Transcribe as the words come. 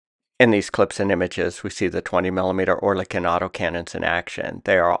In these clips and images, we see the 20mm Oerlikon autocannons in action.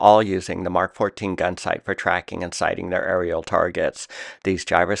 They are all using the Mark 14 gunsight for tracking and sighting their aerial targets. These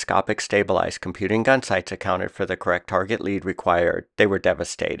gyroscopic stabilized computing gunsights accounted for the correct target lead required. They were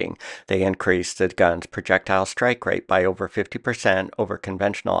devastating. They increased the gun's projectile strike rate by over 50% over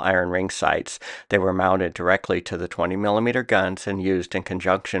conventional iron ring sights. They were mounted directly to the 20mm guns and used in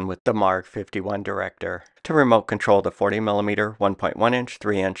conjunction with the Mark 51 director to remote control the 40mm, 1.1-inch,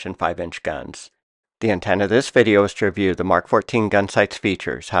 3-inch, and 5-inch guns. The intent of this video is to review the Mark 14 gunsight's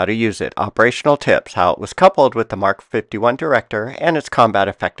features, how to use it, operational tips, how it was coupled with the Mark 51 director, and its combat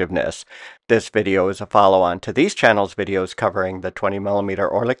effectiveness. This video is a follow-on to these channels' videos covering the 20mm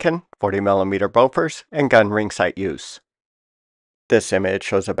Oerlikon, 40mm Bofors, and gun ring sight use. This image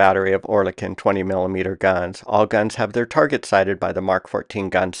shows a battery of Oerlikon 20mm guns. All guns have their target sighted by the Mark 14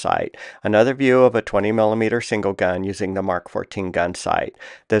 gun sight. Another view of a 20mm single gun using the Mark 14 gun sight.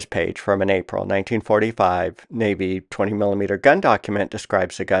 This page from an April 1945 Navy 20mm gun document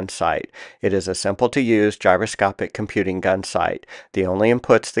describes the gun sight. It is a simple-to-use gyroscopic computing gun sight. The only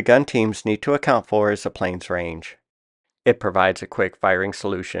inputs the gun teams need to account for is the plane's range. It provides a quick firing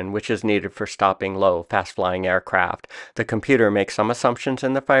solution, which is needed for stopping low, fast-flying aircraft. The computer makes some assumptions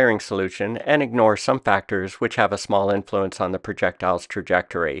in the firing solution and ignores some factors which have a small influence on the projectile's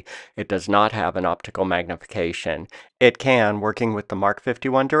trajectory. It does not have an optical magnification. It can, working with the Mark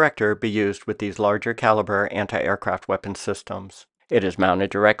 51 director, be used with these larger caliber anti-aircraft weapon systems. It is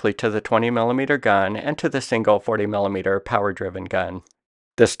mounted directly to the 20mm gun and to the single 40mm power-driven gun.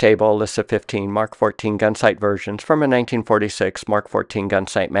 This table lists the 15 Mark 14 gunsight versions from a 1946 Mark 14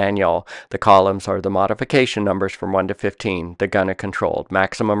 gunsight manual. The columns are the modification numbers from 1 to 15, the gunner controlled,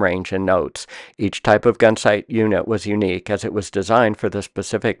 maximum range, and notes. Each type of gunsight unit was unique as it was designed for the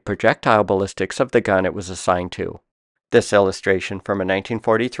specific projectile ballistics of the gun it was assigned to. This illustration from a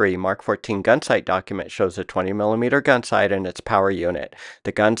 1943 Mark 14 gunsight document shows a 20mm gunsight and its power unit.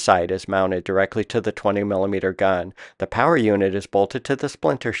 The gunsight is mounted directly to the 20mm gun. The power unit is bolted to the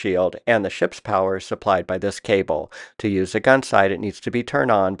splinter shield, and the ship's power is supplied by this cable. To use the gunsight, it needs to be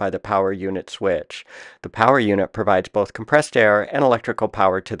turned on by the power unit switch. The power unit provides both compressed air and electrical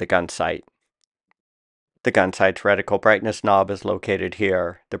power to the gunsight. The gunsight's reticle brightness knob is located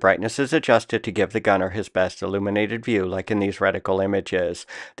here. The brightness is adjusted to give the gunner his best illuminated view like in these reticle images.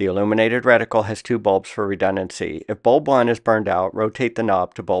 The illuminated reticle has two bulbs for redundancy. If bulb 1 is burned out, rotate the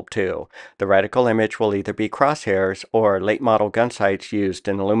knob to bulb 2. The reticle image will either be crosshairs or late model gunsights used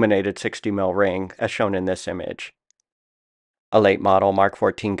an illuminated 60mm ring as shown in this image. A late model Mark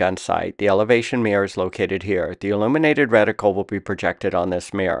 14 gun sight. The elevation mirror is located here. The illuminated reticle will be projected on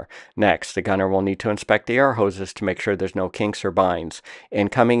this mirror. Next, the gunner will need to inspect the air hoses to make sure there's no kinks or binds.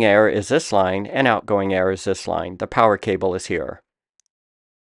 Incoming air is this line, and outgoing air is this line. The power cable is here.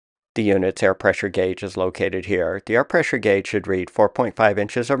 The unit's air pressure gauge is located here. The air pressure gauge should read 4.5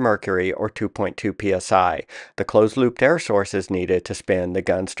 inches of mercury or 2.2 psi. The closed-looped air source is needed to spin the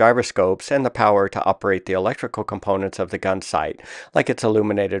gun's gyroscopes and the power to operate the electrical components of the gun sight, like its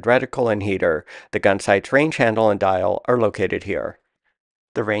illuminated reticle and heater. The gun sight's range handle and dial are located here.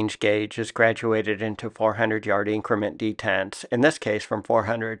 The range gauge is graduated into 400-yard increment detents, in this case from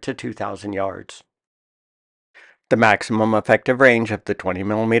 400 to 2,000 yards. The maximum effective range of the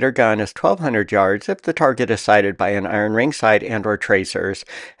 20mm gun is 1,200 yards if the target is sighted by an iron ring sight and/or tracers,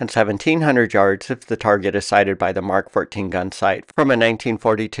 and 1,700 yards if the target is sighted by the Mark 14 gun sight from a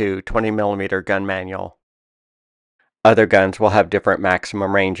 1942 20mm gun manual. Other guns will have different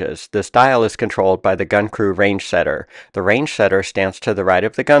maximum ranges. This dial is controlled by the gun crew range setter. The range setter stands to the right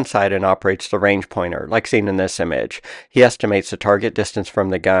of the gun sight and operates the range pointer, like seen in this image. He estimates the target distance from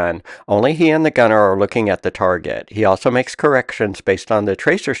the gun. Only he and the gunner are looking at the target. He also makes corrections based on the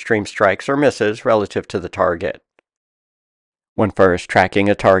tracer stream strikes or misses relative to the target. When first tracking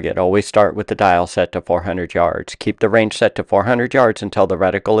a target, always start with the dial set to 400 yards. Keep the range set to 400 yards until the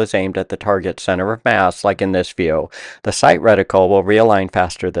reticle is aimed at the target's center of mass, like in this view. The sight reticle will realign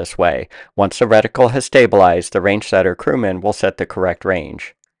faster this way. Once the reticle has stabilized, the range setter crewman will set the correct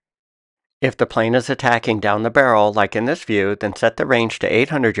range. If the plane is attacking down the barrel, like in this view, then set the range to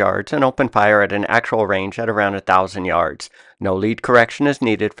 800 yards and open fire at an actual range at around 1,000 yards. No lead correction is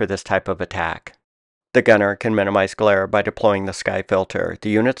needed for this type of attack. The gunner can minimize glare by deploying the sky filter. The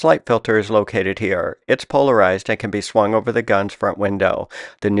unit's light filter is located here. It's polarized and can be swung over the gun's front window.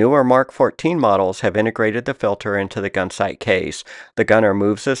 The newer Mark 14 models have integrated the filter into the gun sight case. The gunner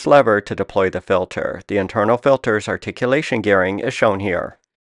moves this lever to deploy the filter. The internal filter's articulation gearing is shown here.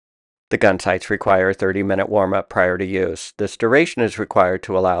 The gunsights require a 30-minute warm-up prior to use. This duration is required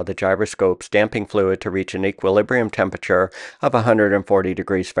to allow the gyroscope's damping fluid to reach an equilibrium temperature of 140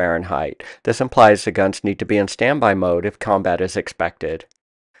 degrees Fahrenheit. This implies the guns need to be in standby mode if combat is expected.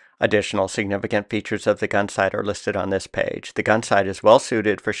 Additional significant features of the gunsight are listed on this page. The gunsight is well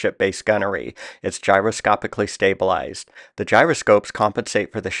suited for ship-based gunnery. It's gyroscopically stabilized. The gyroscopes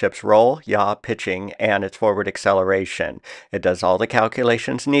compensate for the ship's roll, yaw, pitching, and its forward acceleration. It does all the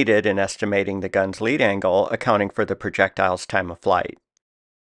calculations needed in estimating the gun's lead angle, accounting for the projectile's time of flight.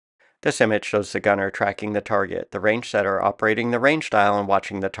 This image shows the gunner tracking the target, the range setter operating the range dial and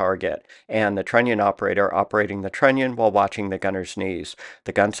watching the target, and the trunnion operator operating the trunnion while watching the gunner's knees.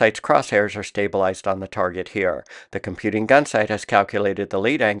 The gunsight's crosshairs are stabilized on the target here. The computing gunsight has calculated the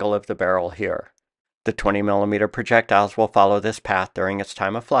lead angle of the barrel here. The 20mm projectiles will follow this path during its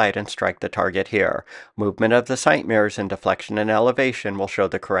time of flight and strike the target here. Movement of the sight mirrors in deflection and elevation will show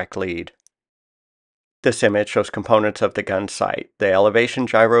the correct lead. This image shows components of the gun sight. The elevation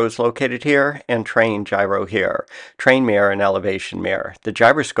gyro is located here and train gyro here. Train mirror and elevation mirror. The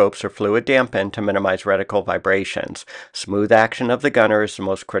gyroscopes are fluid dampened to minimize reticle vibrations. Smooth action of the gunner is the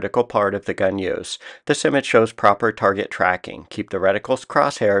most critical part of the gun use. This image shows proper target tracking. Keep the reticle's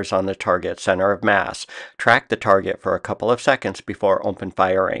crosshairs on the target center of mass. Track the target for a couple of seconds before open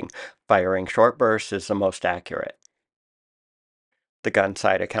firing. Firing short bursts is the most accurate. The gun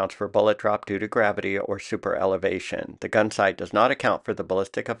sight accounts for bullet drop due to gravity or super elevation. The gun sight does not account for the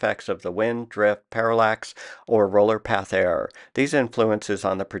ballistic effects of the wind, drift, parallax, or roller path error. These influences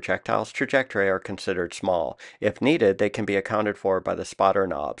on the projectile's trajectory are considered small. If needed, they can be accounted for by the spotter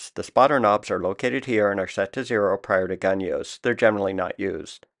knobs. The spotter knobs are located here and are set to 0 prior to gun use. They're generally not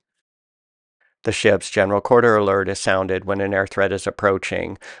used. The ship's general quarter alert is sounded when an air threat is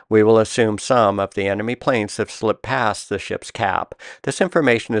approaching. We will assume some of the enemy planes have slipped past the ship's cap. This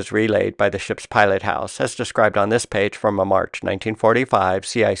information is relayed by the ship's pilot house, as described on this page from a March 1945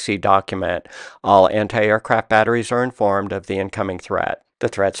 CIC document. All anti-aircraft batteries are informed of the incoming threat. The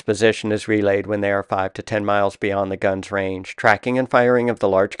threat's position is relayed when they are 5 to 10 miles beyond the gun's range. Tracking and firing of the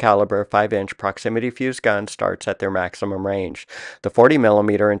large caliber 5-inch proximity fused gun starts at their maximum range. The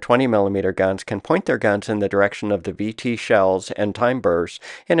 40mm and 20mm guns can point their guns in the direction of the VT shells and time bursts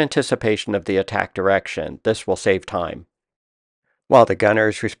in anticipation of the attack direction. This will save time. While the gunner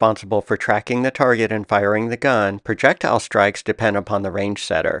is responsible for tracking the target and firing the gun, projectile strikes depend upon the range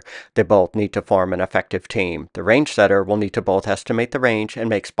setter. They both need to form an effective team. The range setter will need to both estimate the range and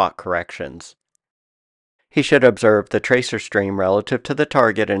make spot corrections. He should observe the tracer stream relative to the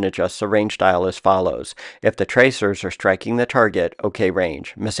target and adjust the range dial as follows. If the tracers are striking the target, OK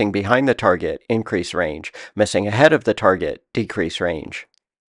range. Missing behind the target, increase range. Missing ahead of the target, decrease range.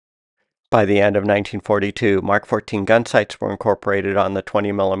 By the end of 1942, Mark 14 gun sights were incorporated on the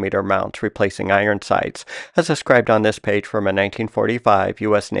 20mm mounts, replacing iron sights, as described on this page from a 1945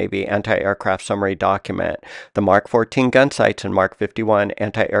 U.S. Navy anti-aircraft summary document. The Mark 14 gun sights and Mark 51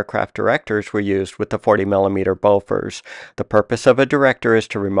 anti-aircraft directors were used with the 40mm Bofors. The purpose of a director is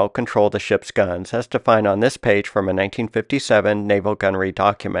to remote control the ship's guns, as defined on this page from a 1957 naval gunnery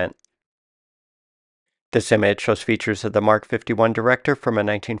document. This image shows features of the Mark 51 director from a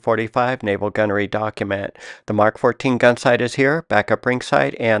 1945 naval gunnery document. The Mark 14 gun sight is here, backup ring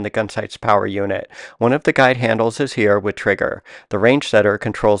sight, and the gun sight's power unit. One of the guide handles is here with trigger. The range setter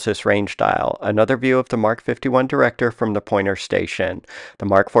controls this range dial. Another view of the Mark 51 director from the pointer station. The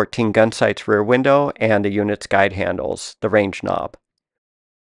Mark 14 gun sight's rear window and the unit's guide handles. The range knob.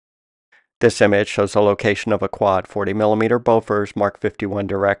 This image shows the location of a quad 40mm Bofors Mark 51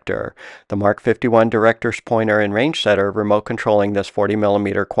 director. The Mark 51 director's pointer and range setter remote controlling this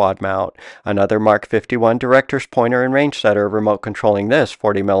 40mm quad mount. Another Mark 51 director's pointer and range setter remote controlling this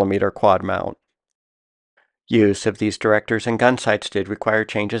 40mm quad mount. Use of these directors and gun sights did require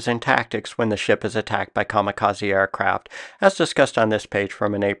changes in tactics when the ship is attacked by kamikaze aircraft, as discussed on this page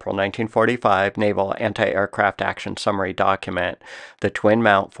from an April 1945 Naval Anti-Aircraft Action Summary document. The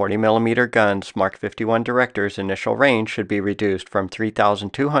twin-mount 40mm guns Mark 51 directors' initial range should be reduced from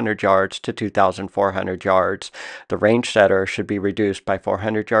 3,200 yards to 2,400 yards. The range setter should be reduced by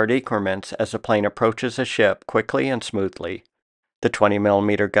 400-yard increments as the plane approaches the ship quickly and smoothly. The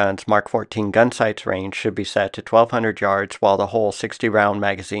 20mm gun's Mark 14 gun sights range should be set to 1,200 yards while the whole 60-round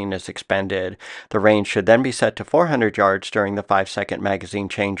magazine is expended. The range should then be set to 400 yards during the 5-second magazine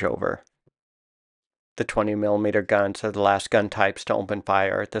changeover. The 20mm guns are the last gun types to open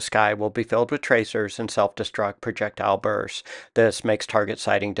fire. The sky will be filled with tracers and self-destruct projectile bursts. This makes target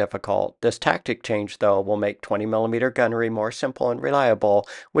sighting difficult. This tactic change, though, will make 20mm gunnery more simple and reliable,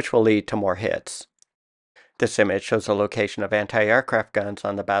 which will lead to more hits. This image shows the location of anti-aircraft guns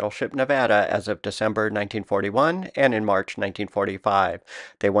on the battleship Nevada as of December 1941 and in March 1945.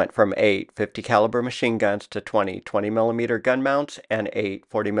 They went from 8 50 caliber machine guns to 20 20-millimeter gun mounts and 8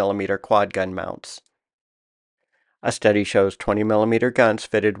 40-millimeter quad gun mounts. A study shows 20-millimeter guns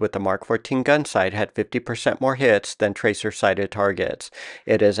fitted with the Mark 14 gun sight had 50% more hits than tracer-sighted targets.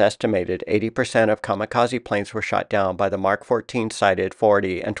 It is estimated 80% of Kamikaze planes were shot down by the Mark 14 sighted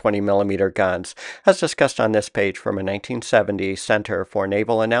 40 and 20-millimeter guns, as discussed on this page from a 1970 Center for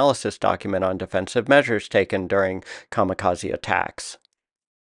Naval Analysis document on defensive measures taken during Kamikaze attacks.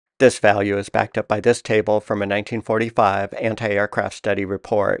 This value is backed up by this table from a 1945 anti-aircraft study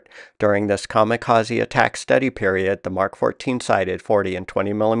report. During this Kamikaze attack study period, the Mark 14 sighted 40 and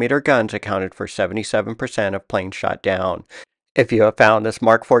 20-millimeter guns accounted for 77% of planes shot down. If you have found this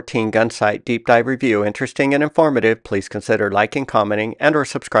Mark 14 gun sight deep dive review interesting and informative, please consider liking, commenting, and/or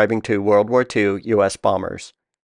subscribing to World War II U.S. Bombers.